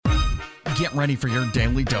Get ready for your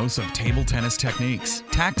daily dose of table tennis techniques,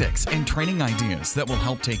 tactics, and training ideas that will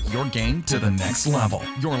help take your game to the next level.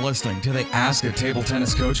 You're listening to the Ask a Table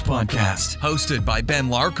Tennis Coach podcast, hosted by Ben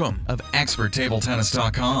Larkham of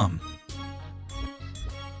ExpertTableTennis.com.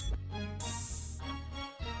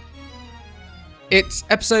 It's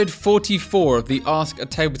episode 44 of the Ask a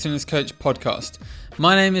Table Tennis Coach podcast.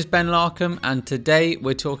 My name is Ben Larkham, and today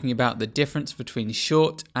we're talking about the difference between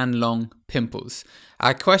short and long pimples.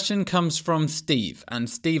 Our question comes from Steve, and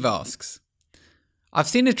Steve asks, I've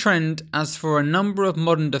seen a trend as for a number of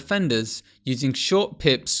modern defenders using short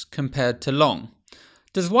pips compared to long.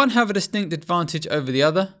 Does one have a distinct advantage over the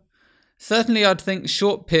other? Certainly I'd think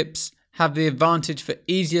short pips have the advantage for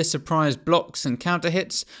easier surprise blocks and counter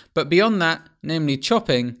hits, but beyond that, namely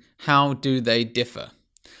chopping, how do they differ?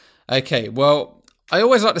 Okay, well, I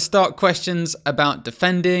always like to start questions about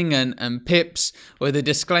defending and pips with a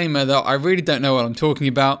disclaimer that I really don't know what I'm talking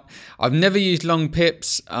about. I've never used long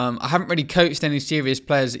pips. I haven't really coached any serious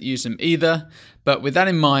players that use them either, but with that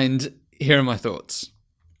in mind, here are my thoughts.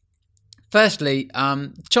 Firstly,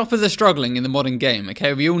 choppers are struggling in the modern game,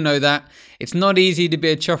 okay? We all know that. It's not easy to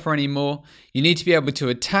be a chopper anymore. You need to be able to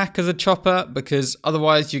attack as a chopper because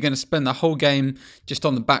otherwise you're going to spend the whole game just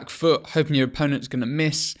on the back foot, hoping your opponent's going to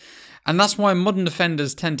miss. And that's why modern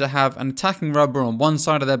defenders tend to have an attacking rubber on one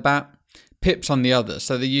side of their bat, pips on the other.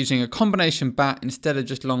 So they're using a combination bat instead of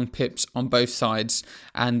just long pips on both sides,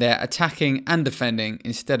 and they're attacking and defending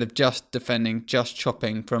instead of just defending, just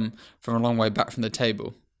chopping from a long way back from the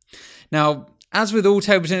table. Now, as with all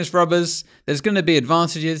table tennis rubbers, there's going to be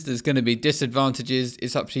advantages, there's going to be disadvantages.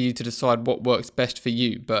 It's up to you to decide what works best for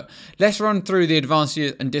you. But let's run through the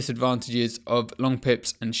advantages and disadvantages of long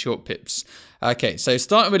pips and short pips. Okay, so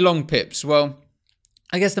starting with long pips. Well,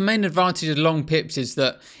 I guess the main advantage of long pips is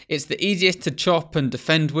that it's the easiest to chop and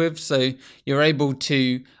defend with. So you're able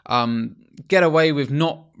to get away with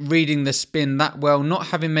not reading the spin that well, not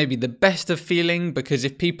having maybe the best of feeling, because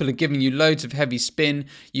if people are giving you loads of heavy spin,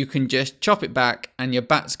 you can just chop it back and your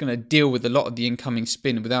bat's going to deal with a lot of the incoming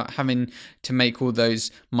spin without having to make all those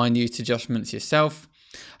minute adjustments yourself.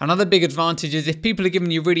 Another big advantage is if people are giving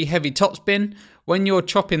you really heavy topspin, when you're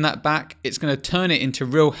chopping that back, it's going to turn it into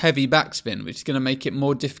real heavy backspin, which is going to make it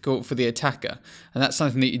more difficult for the attacker. And that's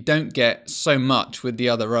something that you don't get so much with the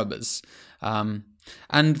other rubbers.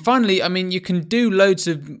 And finally, I mean, you can do loads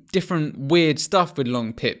of different weird stuff with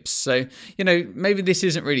long pips. So, maybe this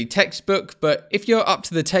isn't really textbook, but if you're up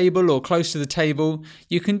to the table or close to the table,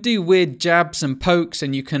 you can do weird jabs and pokes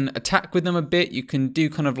and you can attack with them a bit. You can do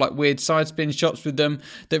kind of like weird side spin shots with them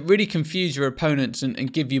that really confuse your opponents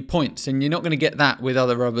and give you points. And you're not going to get that with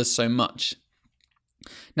other rubbers so much.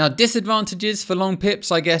 Now, disadvantages for long pips,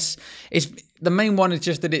 I guess, the main one is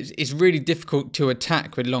just that it's really difficult to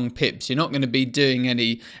attack with long pips. You're not going to be doing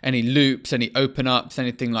any loops, any open ups,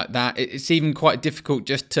 anything like that. It's even quite difficult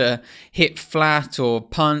just to hit flat or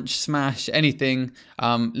punch, smash, anything.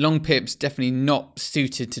 Long pips definitely not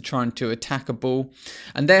suited to trying to attack a ball.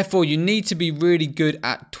 And therefore, you need to be really good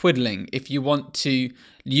at twiddling if you want to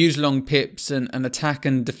use long pips and attack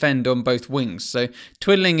and defend on both wings. So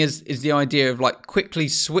twiddling is the idea of like quickly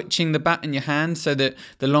switching the bat in your hand so that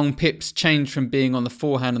the long pips change from being on the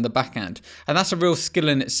forehand and the backhand. And that's a real skill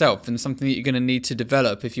in itself and something that you're going to need to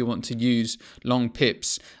develop if you want to use long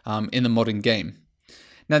pips in the modern game.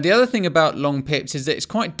 Now, the other thing about long pips is that it's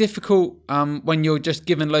quite difficult when you're just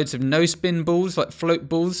given loads of no-spin balls, like float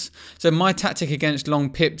balls. So my tactic against long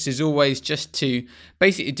pips is always just to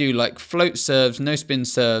basically do like float serves, no-spin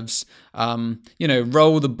serves,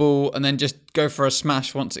 roll the ball and then just go for a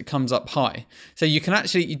smash once it comes up high. So you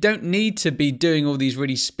don't need to be doing all these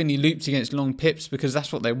really spinny loops against long pips because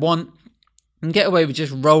that's what they want. And get away with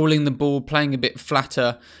just rolling the ball, playing a bit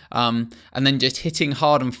flatter, and then just hitting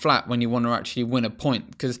hard and flat when you want to actually win a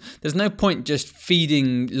point. Because there's no point just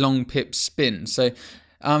feeding long pips spin. So,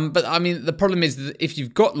 but I mean, the problem is that if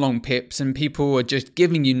you've got long pips and people are just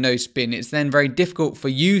giving you no spin, it's then very difficult for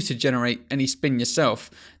you to generate any spin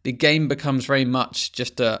yourself. The game becomes very much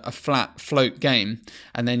just a flat float game,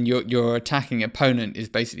 and then your attacking opponent is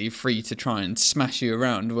basically free to try and smash you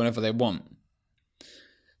around whenever they want.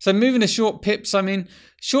 So moving to short pips, I mean,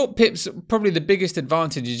 short pips, probably the biggest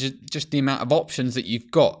advantage is just the amount of options that you've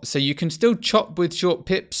got. So you can still chop with short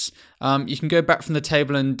pips. You can go back from the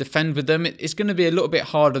table and defend with them. It's going to be a little bit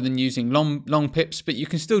harder than using long pips, but you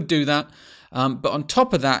can still do that. But on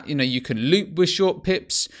top of that, you can loop with short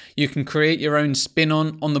pips. You can create your own spin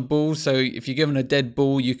on the ball. So if you're given a dead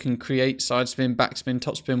ball, you can create side spin, backspin,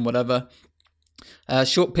 topspin, whatever.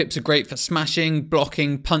 Short pips are great for smashing,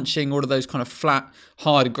 blocking, punching, all of those kind of flat,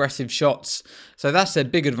 hard, aggressive shots. So that's their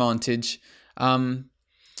big advantage.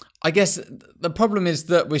 I guess the problem is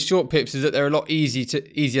that with short pips is that they're a lot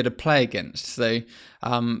easier to play against. So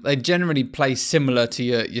they generally play similar to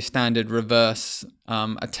your standard reverse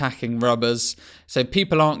attacking rubbers. So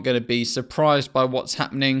people aren't going to be surprised by what's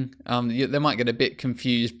happening. They might get a bit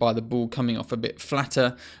confused by the ball coming off a bit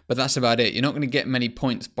flatter, but that's about it. You're not going to get many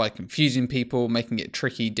points by confusing people, making it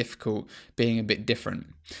tricky, difficult, being a bit different.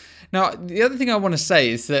 Now, the other thing I want to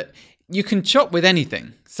say is that you can chop with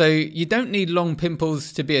anything. So you don't need long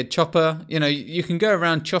pimples to be a chopper. You can go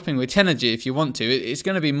around chopping with Tenergy if you want to. It's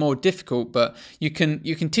going to be more difficult, but you can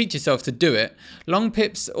teach yourself to do it. Long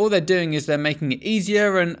pips, all they're doing is they're making it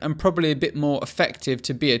easier and probably a bit more effective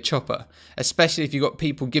to be a chopper, especially if you've got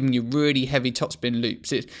people giving you really heavy topspin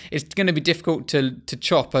loops. It's going to be difficult to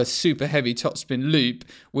chop a super heavy topspin loop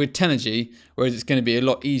with Tenergy, whereas it's going to be a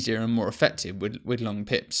lot easier and more effective with long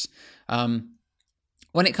pips.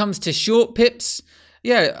 When it comes to short pips,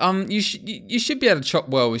 you should be able to chop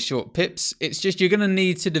well with short pips. It's just you're going to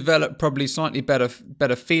need to develop probably slightly better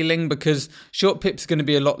feeling, because short pips are going to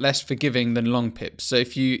be a lot less forgiving than long pips. So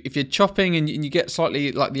if you're chopping and you get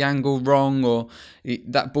slightly like the angle wrong, or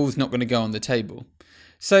that ball's not going to go on the table.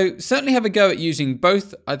 So certainly have a go at using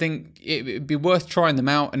both. I think it would be worth trying them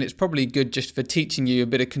out, and it's probably good just for teaching you a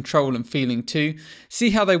bit of control and feeling too. See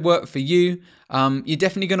how they work for you. You're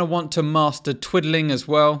definitely going to want to master twiddling as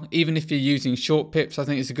well. Even if you're using short pips, I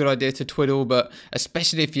think it's a good idea to twiddle, but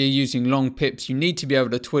especially if you're using long pips, you need to be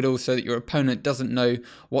able to twiddle so that your opponent doesn't know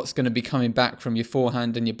what's going to be coming back from your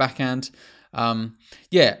forehand and your backhand. And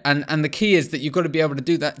the key is that you've got to be able to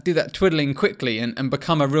do that twiddling quickly and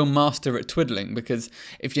become a real master at twiddling, because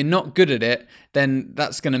if you're not good at it, then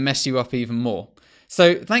that's going to mess you up even more.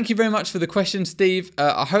 So thank you very much for the question, Steve.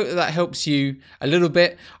 I hope that helps you a little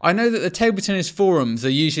bit. I know that the table tennis forums are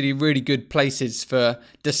usually really good places for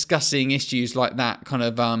discussing issues like that, kind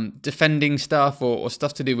of defending stuff or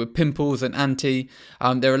stuff to do with pimples and anti.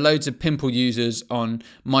 There are loads of pimple users on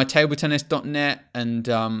mytabletennis.net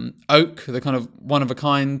and Oak, the kind of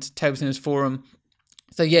one-of-a-kind table tennis forum.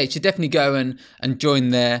 So you should definitely go and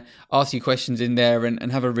join there, ask your questions in there,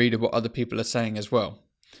 and have a read of what other people are saying as well.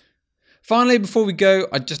 Finally, before we go,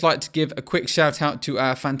 I'd just like to give a quick shout out to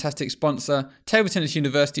our fantastic sponsor,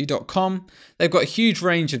 TableTennisUniversity.com. They've got a huge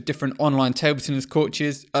range of different online table tennis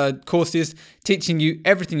courses teaching you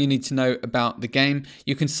everything you need to know about the game.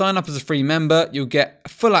 You can sign up as a free member. You'll get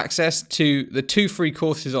full access to the 2 free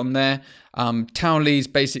courses on there, Townley's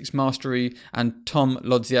Basics Mastery and Tom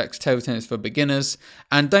Lodziak's Table Tennis for Beginners.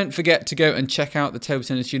 And don't forget to go and check out the Table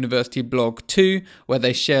Tennis University blog too, where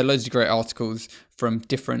they share loads of great articles from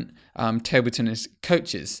different table tennis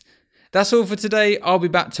coaches. That's all for today. I'll be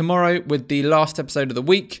back tomorrow with the last episode of the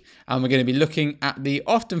week, and we're going to be looking at the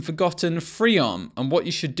often forgotten free arm and what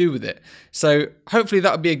you should do with it. So hopefully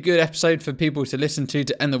that'll be a good episode for people to listen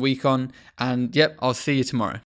to end the week on. And I'll see you tomorrow.